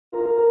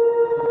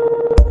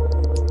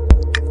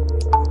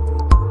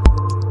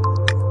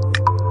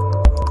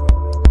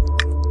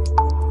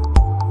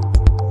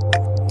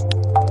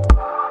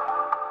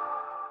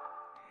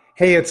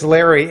Hey, it's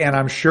Larry, and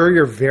I'm sure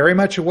you're very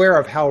much aware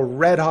of how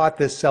red hot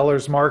this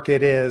seller's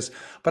market is.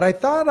 But I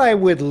thought I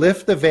would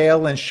lift the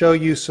veil and show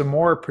you some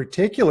more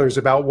particulars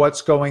about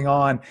what's going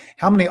on.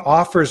 How many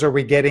offers are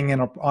we getting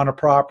on a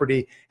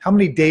property? How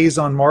many days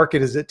on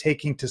market is it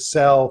taking to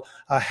sell?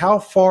 How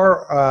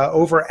far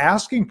over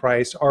asking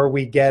price are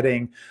we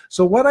getting?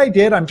 So what I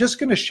did, I'm just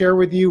going to share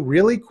with you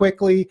really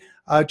quickly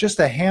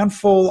just a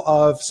handful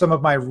of some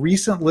of my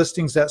recent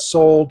listings that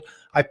sold.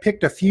 I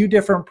picked a few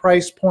different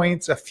price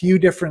points, a few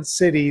different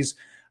cities,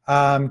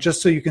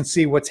 just so you can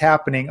see what's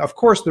happening. Of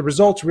course, the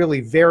results really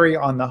vary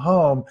on the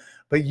home,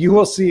 but you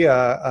will see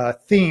a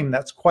theme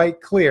that's quite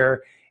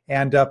clear.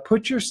 And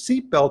put your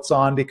seatbelts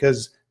on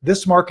because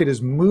this market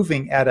is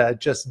moving at a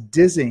just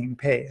dizzying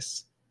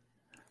pace.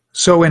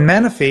 So in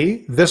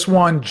Menifee, this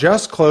one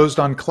just closed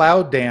on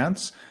Cloud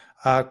Dance,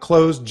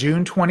 closed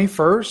June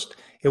 21st.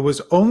 It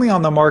was only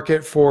on the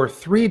market for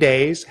 3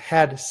 days,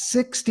 had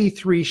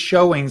 63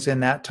 showings in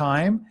that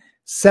time,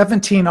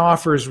 17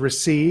 offers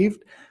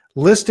received,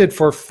 listed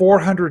for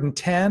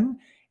 $410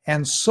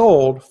 and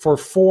sold for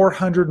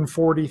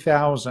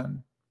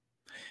 $440,000.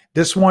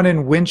 This one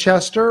in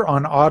Winchester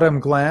on Autumn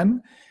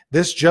Glen,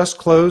 this just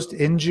closed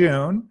in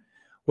June,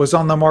 was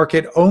on the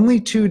market only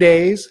 2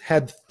 days,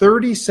 had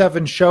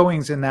 37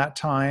 showings in that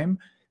time,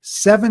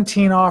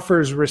 17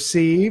 offers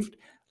received,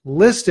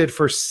 listed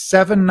for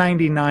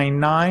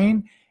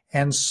 $799,900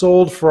 and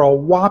sold for a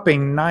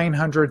whopping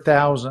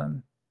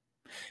 $900,000.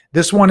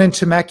 This one in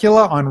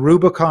Temecula on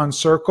Rubicon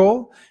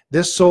Circle,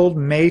 this sold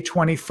May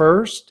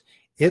 21st.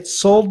 It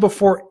sold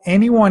before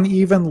anyone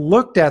even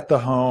looked at the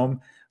home,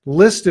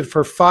 listed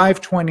for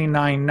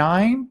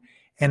 $529,900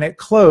 and it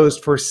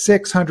closed for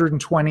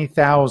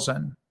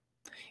 $620,000.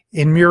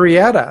 In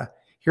Murrieta,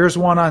 here's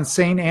one on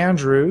St.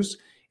 Andrews.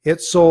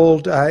 It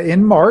sold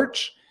in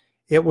March.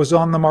 It was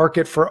on the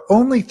market for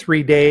only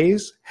 3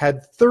 days,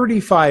 had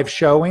 35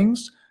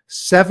 showings,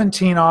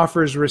 17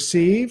 offers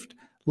received,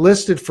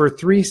 listed for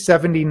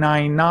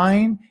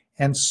 $379,900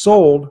 and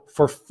sold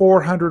for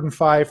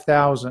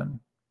 $405,000.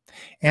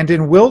 And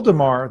in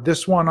Wildomar,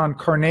 this one on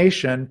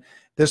Carnation,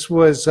 this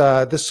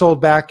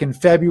sold back in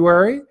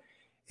February.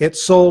 It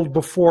sold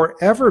before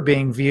ever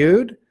being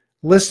viewed,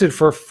 listed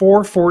for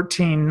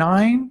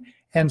 $414,900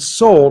 and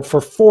sold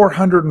for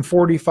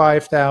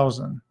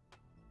 $445,000.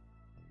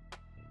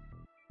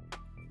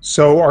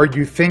 So are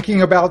you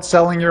thinking about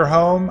selling your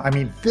home? I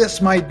mean,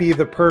 this might be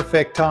the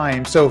perfect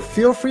time. So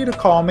feel free to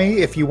call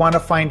me if you want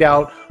to find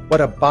out what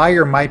a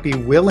buyer might be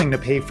willing to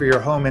pay for your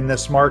home in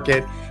this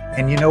market.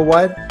 And you know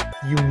what?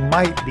 You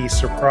might be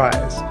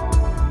surprised.